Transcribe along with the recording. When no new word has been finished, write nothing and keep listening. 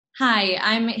Hi,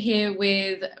 I'm here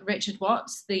with Richard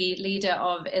Watts, the leader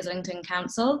of Islington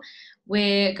Council.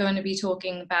 We're going to be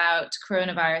talking about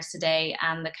coronavirus today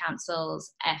and the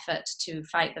council's effort to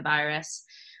fight the virus.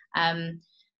 How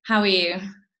are you?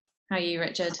 How are you,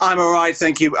 Richard? I'm all right,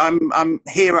 thank you. I'm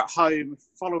here at home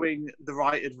following the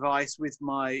right advice with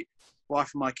my wife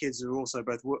and my kids, who are also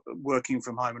both working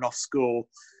from home and off school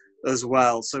as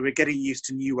well. So we're getting used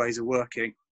to new ways of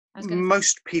working.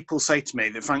 Most people say to me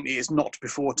that, frankly, it's not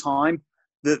before time,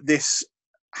 that this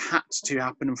had to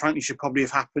happen, and frankly should probably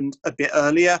have happened a bit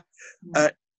earlier.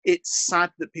 It's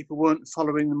sad that people weren't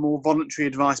following the more voluntary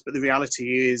advice, but the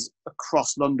reality is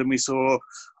across London we saw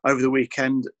over the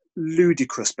weekend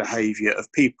ludicrous behaviour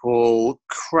of people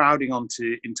crowding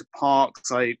into parks.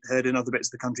 I heard in other bits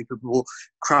of the country people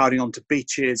crowding onto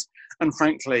beaches, and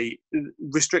frankly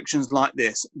restrictions like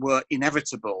this were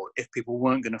inevitable if people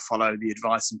weren't going to follow the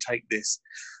advice and take this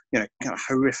kind of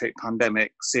horrific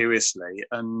pandemic seriously.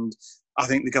 And I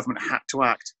think the government had to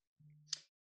act.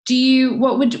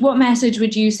 What message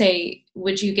would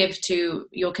you give to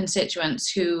your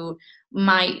constituents who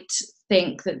might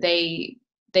think that they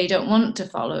don't want to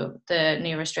follow the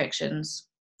new restrictions,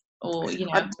 or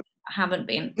haven't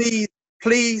been?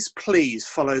 Please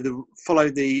follow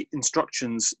the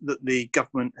instructions that the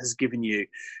government has given you.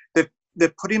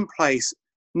 They've put in place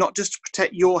not just to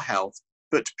protect your health,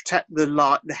 but to protect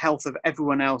the health of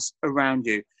everyone else around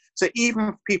you. So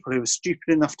even for people who are stupid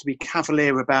enough to be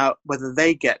cavalier about whether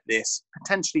they get this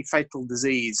potentially fatal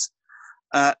disease,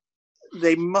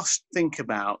 they must think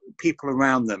about people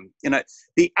around them.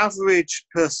 The average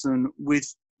person with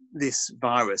this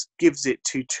virus gives it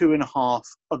to 2.5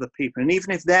 other people. And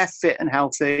even if they're fit and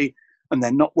healthy and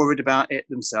they're not worried about it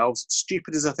themselves,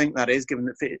 stupid as I think that is, given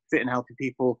that fit and healthy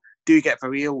people do get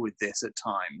very ill with this at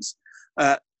times,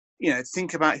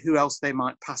 think about who else they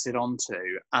might pass it on to,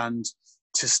 and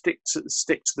to stick to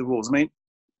the rules. I mean,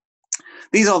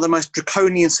 these are the most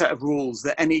draconian set of rules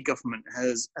that any government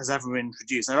has ever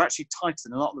introduced. They're actually tighter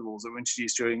than a lot of the rules that were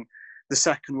introduced during the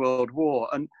Second World War.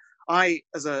 And I,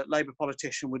 as a Labour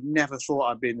politician, would never thought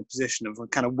I'd be in the position of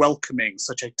kind of welcoming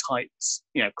such a tight,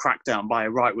 crackdown by a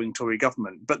right-wing Tory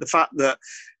government. But the fact that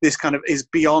this kind of is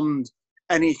beyond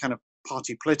any kind of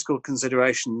party political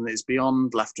consideration, is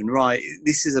beyond left and right.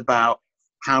 This is about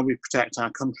how we protect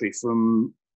our country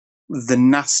from the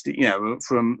nasty,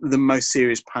 from the most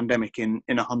serious pandemic in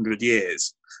 100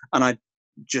 years. And I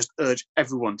just urge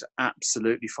everyone to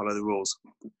absolutely follow the rules.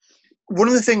 One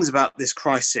of the things about this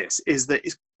crisis is that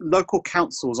local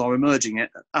councils are emerging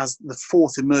as the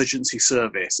fourth emergency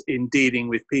service in dealing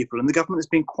with people. And the government has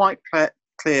been quite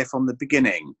clear from the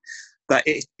beginning that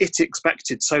it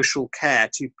expected social care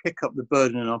to pick up the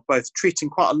burden of both treating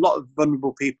quite a lot of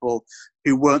vulnerable people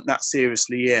who weren't that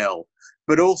seriously ill,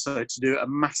 but also to do a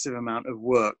massive amount of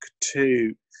work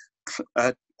to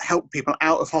help people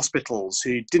out of hospitals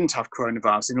who didn't have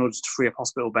coronavirus, in order to free up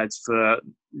hospital beds for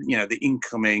the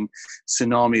incoming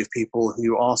tsunami of people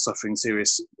who are suffering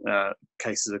serious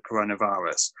cases of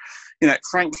coronavirus.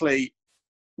 Frankly,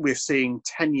 we've seen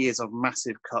 10 years of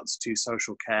massive cuts to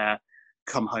social care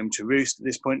come home to roost at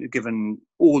this point, given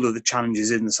all of the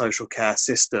challenges in the social care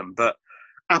system. But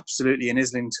absolutely, in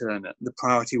Islington, the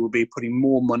priority will be putting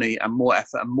more money and more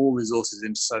effort and more resources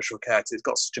into social care, because it's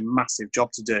got such a massive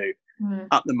job to do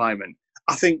at the moment.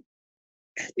 I think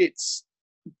it's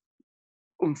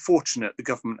unfortunate the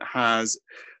government has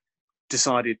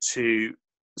decided to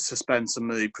suspend some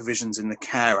of the provisions in the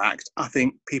Care Act.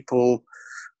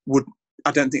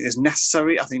 I don't think it's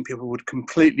necessary. I think people would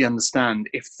completely understand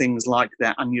if things like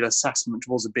their annual assessment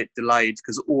was a bit delayed,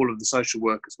 because all of the social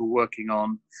workers were working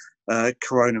on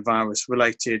coronavirus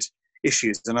related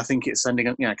issues. And I think it's sending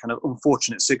kind of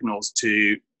unfortunate signals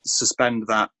to suspend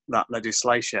that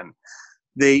legislation.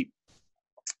 I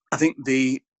think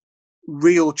the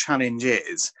real challenge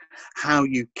is how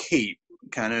you keep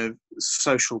kind of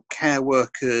social care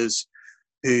workers,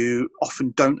 who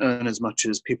often don't earn as much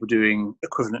as people doing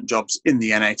equivalent jobs in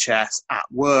the NHS, at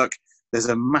work. There's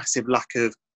a massive lack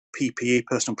of PPE,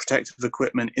 personal protective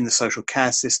equipment, in the social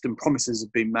care system. Promises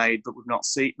have been made, but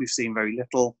we've seen very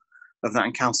little of that,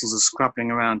 and councils are scrabbling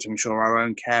around to ensure our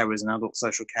own carers and adult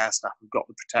social care staff have got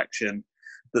the protection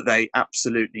that they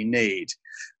absolutely need.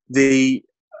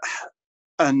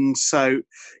 And so,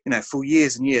 for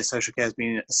years and years, social care has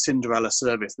been a Cinderella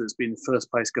service that's been the first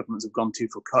place governments have gone to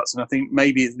for cuts. And I think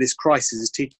maybe this crisis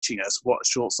is teaching us what a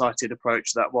short-sighted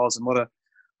approach that was, and what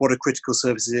a critical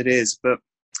service it is. But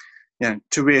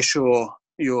to reassure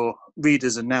your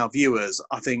readers and now viewers,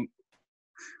 I think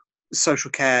social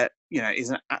care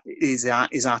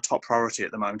is our top priority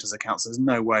at the moment as a council. There's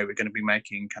no way we're going to be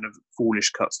making kind of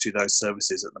foolish cuts to those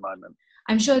services at the moment.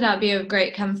 I'm sure that'd be of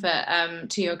great comfort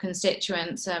to your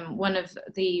constituents. One of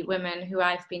the women who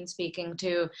I've been speaking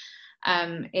to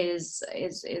is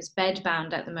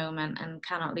bedbound at the moment and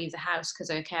cannot leave the house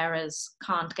because her carers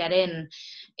can't get in.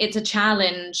 It's a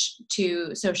challenge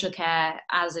to social care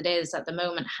as it is at the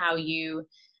moment, how you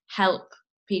help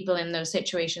people in those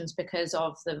situations because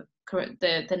of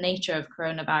the nature of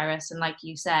coronavirus, and like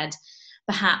you said,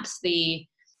 perhaps the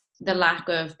lack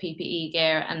of PPE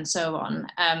gear and so on.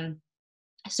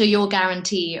 So your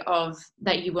guarantee of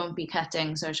that you won't be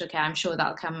cutting social care, I'm sure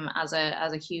that'll come as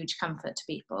a huge comfort to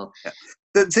people. Yeah.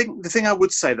 The thing I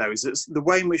would say though is that the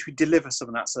way in which we deliver some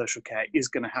of that social care is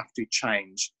going to have to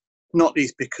change, not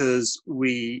least because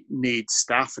we need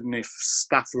staff, and if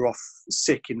staff are off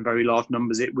sick in very large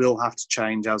numbers, it will have to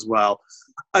change as well.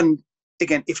 And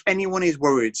again, if anyone is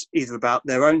worried either about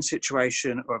their own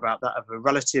situation or about that of a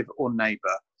relative or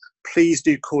neighbour, please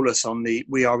do call us on the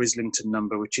We Are Islington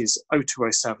number, which is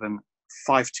 0207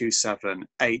 527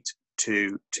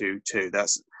 8222.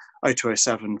 That's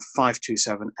 0207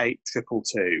 527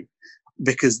 8222,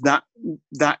 because that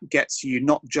gets you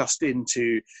not just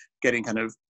into getting kind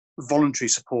of voluntary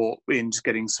support, into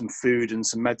getting some food and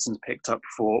some medicines picked up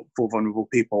for vulnerable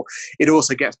people. It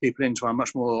also gets people into our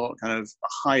much more kind of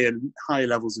higher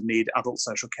levels of need adult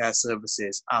social care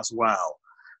services as well.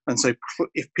 And so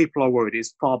if people are worried,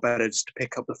 it's far better just to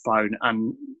pick up the phone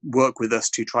and work with us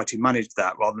to try to manage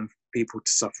that rather than people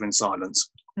to suffer in silence.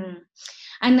 Mm.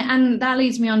 And that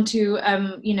leads me on to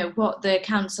what the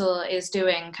council is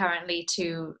doing currently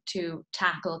to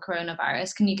tackle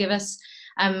coronavirus. Can you give us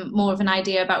more of an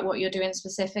idea about what you're doing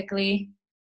specifically?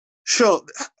 Sure.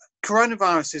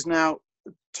 Coronavirus is now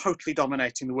totally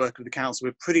dominating the work of the council.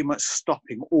 We're pretty much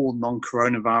stopping all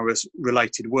non-coronavirus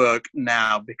related work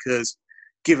now, because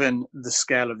given the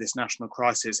scale of this national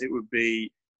crisis, it would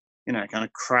be, kind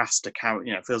of crass to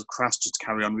carry, feels crass just to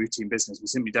carry on routine business. We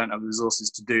simply don't have the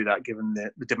resources to do that, given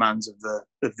the demands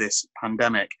of this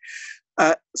pandemic.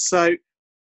 So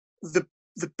the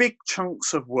big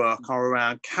chunks of work are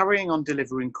around carrying on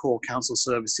delivering core council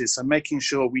services, so making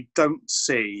sure we don't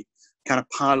see kind of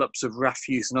pile-ups of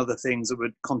refuse and other things that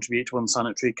would contribute to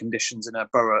unsanitary conditions in a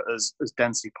borough as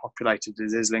densely populated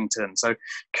as Islington. So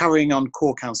carrying on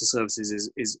core council services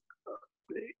is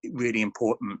really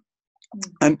important.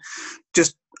 And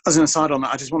just as an aside on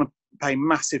that, I just want to pay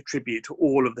massive tribute to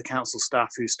all of the council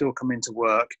staff who still come into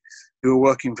work, who are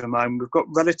working from home. We've got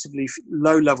relatively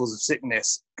low levels of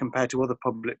sickness compared to other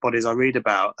public bodies I read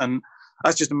about, and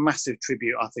that's just a massive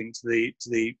tribute, I think, to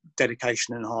the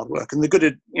dedication and hard work and the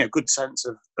good sense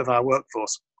of our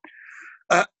workforce.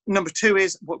 Number two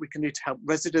is what we can do to help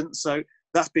residents. So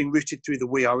that's being routed through the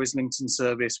We Are Islington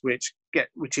service, which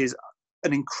is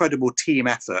an incredible team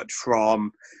effort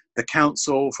from the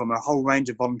council, from a whole range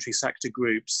of voluntary sector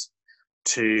groups,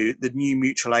 to the new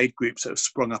mutual aid groups that have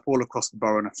sprung up all across the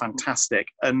borough and are fantastic.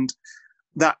 And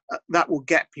that will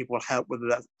get people help, whether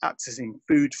that's accessing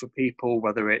food for people,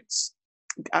 whether it's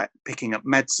picking up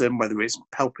medicine, whether it's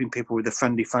helping people with a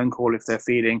friendly phone call if they're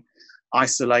feeling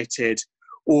isolated,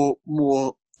 or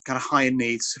more kind of higher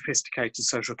needs, sophisticated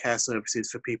social care services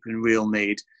for people in real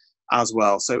need as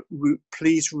well. So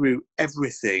please route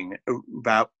everything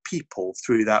about people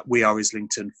through that We Are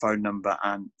Islington phone number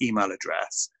and email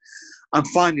address. And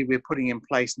finally, we're putting in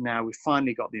place now, we've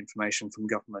finally got the information from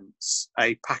governments,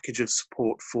 a package of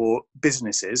support for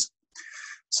businesses.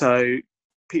 So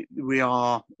we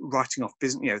are writing off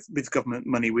business, with government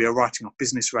money, we are writing off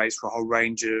business rates for a whole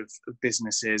range of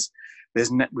businesses.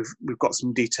 We've got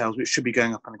some details which should be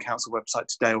going up on the council website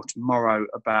today or tomorrow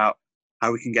about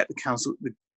how we can get the council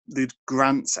the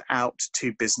grants out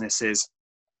to businesses.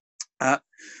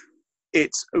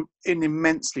 It's an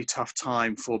immensely tough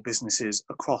time for businesses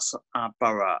across our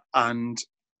borough, and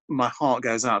my heart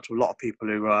goes out to a lot of people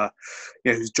who are,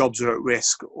 whose jobs are at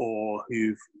risk or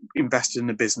who've invested in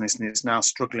the business and it's now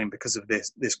struggling because of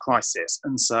this crisis.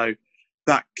 And so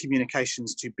that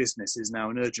communications to business is now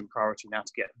an urgent priority now,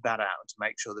 to get that out, to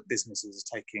make sure that businesses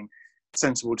are taking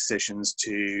sensible decisions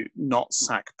to not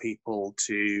sack people,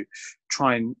 to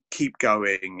try and keep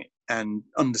going and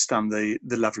understand the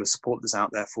level of support that's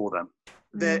out there for them.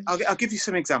 I'll give you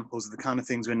some examples of the kind of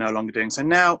things we're no longer doing. So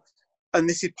now, and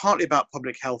this is partly about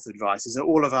public health advice, is that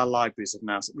all of our libraries have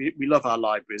now, we love our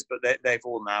libraries, but they've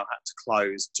all now had to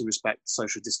close to respect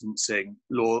social distancing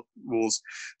rules.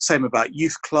 Same about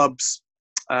youth clubs,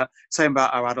 same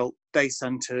about our adult day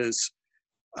centres,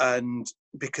 and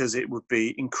because it would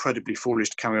be incredibly foolish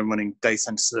to carry on running day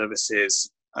centre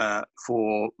services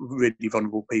for really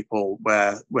vulnerable people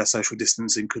where social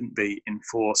distancing couldn't be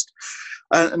enforced.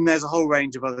 And there's a whole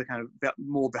range of other kind of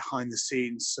more behind the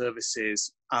scenes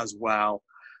services as well.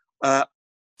 But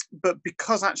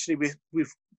because actually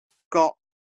we've got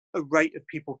a rate of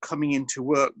people coming into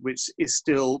work which is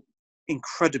still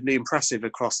incredibly impressive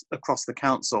across the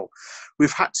council,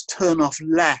 we've had to turn off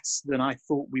less than I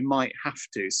thought we might have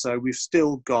to. So we've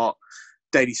still got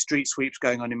daily street sweeps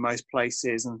going on in most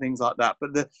places and things like that.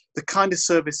 But the kind of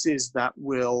services that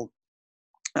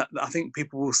I think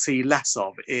people will see less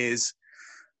of is,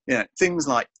 things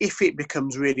like, if it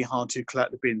becomes really hard to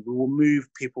collect the bin, we will move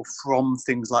people from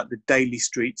things like the daily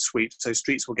street sweep. So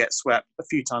streets will get swept a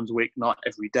few times a week, not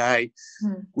every day.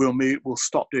 We'll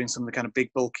stop doing some of the kind of big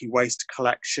bulky waste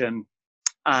collection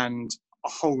and a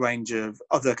whole range of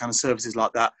other kind of services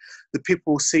like that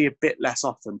people will see a bit less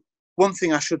often. One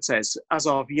thing I should say is, as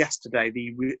of yesterday,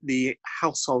 the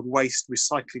household waste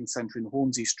recycling centre in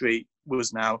Hornsey Street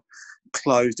was now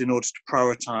closed in order to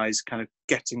prioritise kind of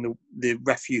getting the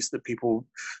refuse that people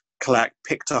collect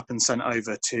picked up and sent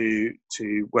over to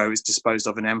where it's disposed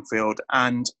of in Enfield.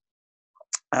 And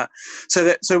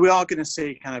so we are going to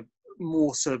see kind of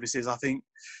more services, I think,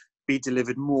 be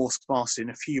delivered more sparsely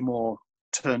and a few more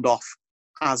turned off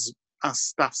as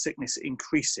staff sickness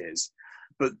increases.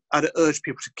 But I'd urge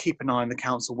people to keep an eye on the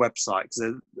council website,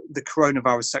 because the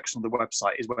coronavirus section of the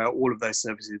website is where all of those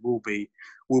services will be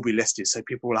listed. So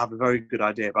people will have a very good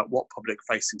idea about what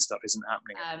public-facing stuff isn't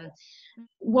happening.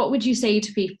 What would you say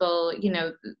to people?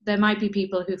 There might be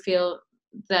people who feel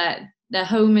that their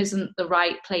home isn't the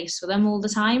right place for them all the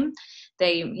time.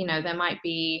 There might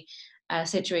be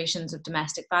situations of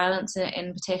domestic violence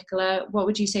in particular. What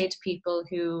would you say to people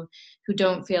who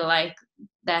don't feel like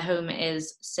their home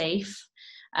is safe,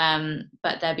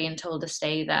 but they're being told to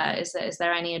stay there? Is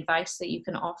there any advice that you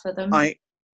can offer them? I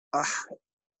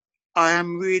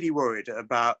am really worried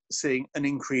about seeing an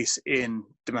increase in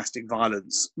domestic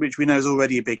violence, which we know is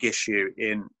already a big issue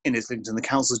in Islington. The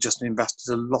council has just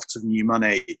invested a lot of new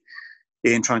money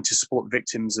in trying to support the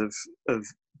victims of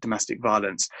domestic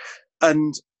violence.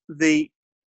 And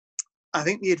I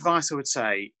think the advice I would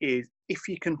say is, if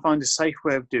you can find a safe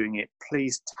way of doing it,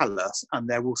 please tell us, and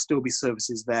there will still be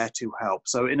services there to help.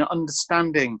 So in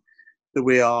understanding that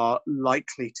we are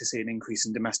likely to see an increase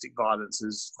in domestic violence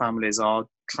as families are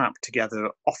trapped together,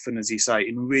 often, as you say,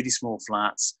 in really small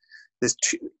flats. There's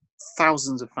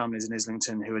thousands of families in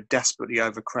Islington who are desperately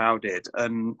overcrowded,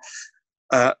 and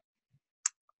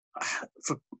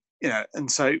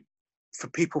so for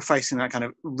people facing that kind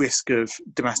of risk of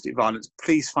domestic violence,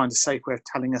 please find a safe way of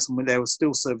telling us, and there are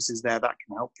still services there that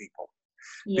can help people.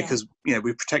 Yeah. Because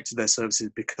we've protected their services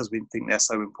because we think they're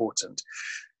so important.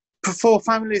 For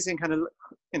families in kind of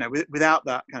without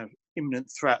that kind of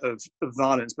imminent threat of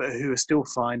violence, but who are still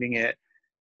finding it,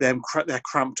 they're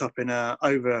cramped up in a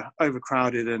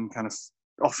overcrowded and kind of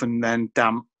often then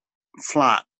damp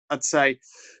flat, I'd say,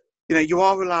 you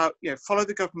are allowed, follow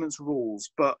the government's rules,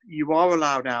 but you are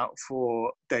allowed out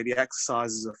for daily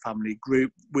exercise as a family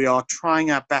group. We are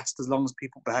trying our best, as long as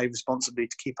people behave responsibly,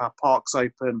 to keep our parks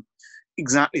open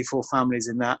exactly for families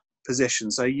in that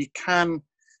position. So you can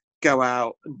go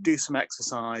out and do some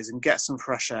exercise and get some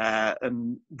fresh air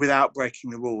and without breaking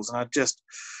the rules. And I just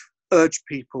urge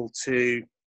people to,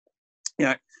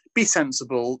 be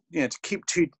sensible, to keep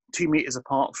two meters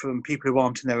apart from people who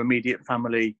aren't in their immediate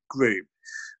family group.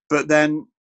 But then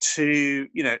to,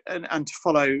 and to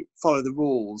follow the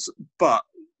rules, but,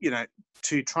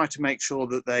 to try to make sure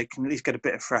that they can at least get a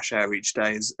bit of fresh air each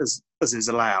day as is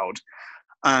allowed.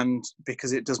 And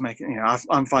because it does make,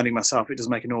 I'm finding myself, it does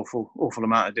make an awful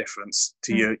amount of difference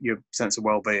to your sense of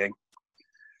well-being.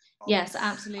 Yes,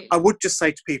 absolutely. I would just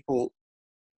say to people,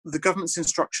 the government's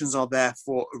instructions are there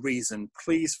for a reason.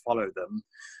 Please follow them.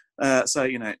 So,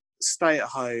 stay at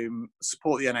home,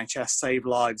 support the NHS, save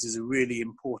lives is a really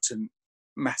important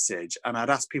message. And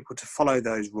I'd ask people to follow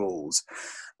those rules.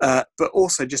 But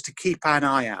also just to keep an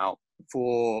eye out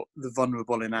for the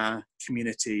vulnerable in our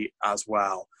community as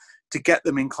well. To get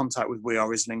them in contact with We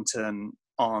Are Islington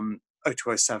on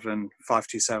 0207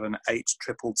 527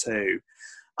 8222,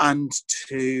 and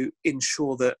to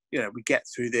ensure that we get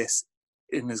through this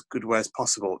in as good a way as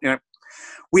possible.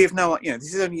 We have no,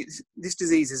 this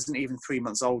disease isn't even 3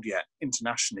 months old yet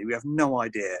internationally. We have no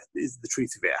idea, is the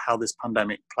truth of it, how this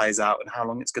pandemic plays out and how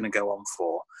long it's going to go on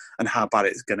for and how bad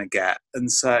it's going to get. And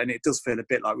it does feel a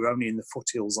bit like we're only in the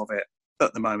foothills of it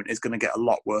at the moment. It's going to get a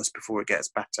lot worse before it gets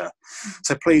better.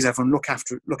 So please, everyone, look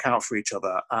out for each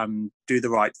other and do the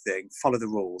right thing, follow the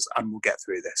rules, and we'll get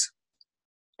through this.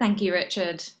 Thank you,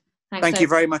 Richard. Thank you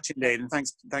very much indeed, and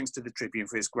thanks to the Tribune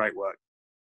for its great work.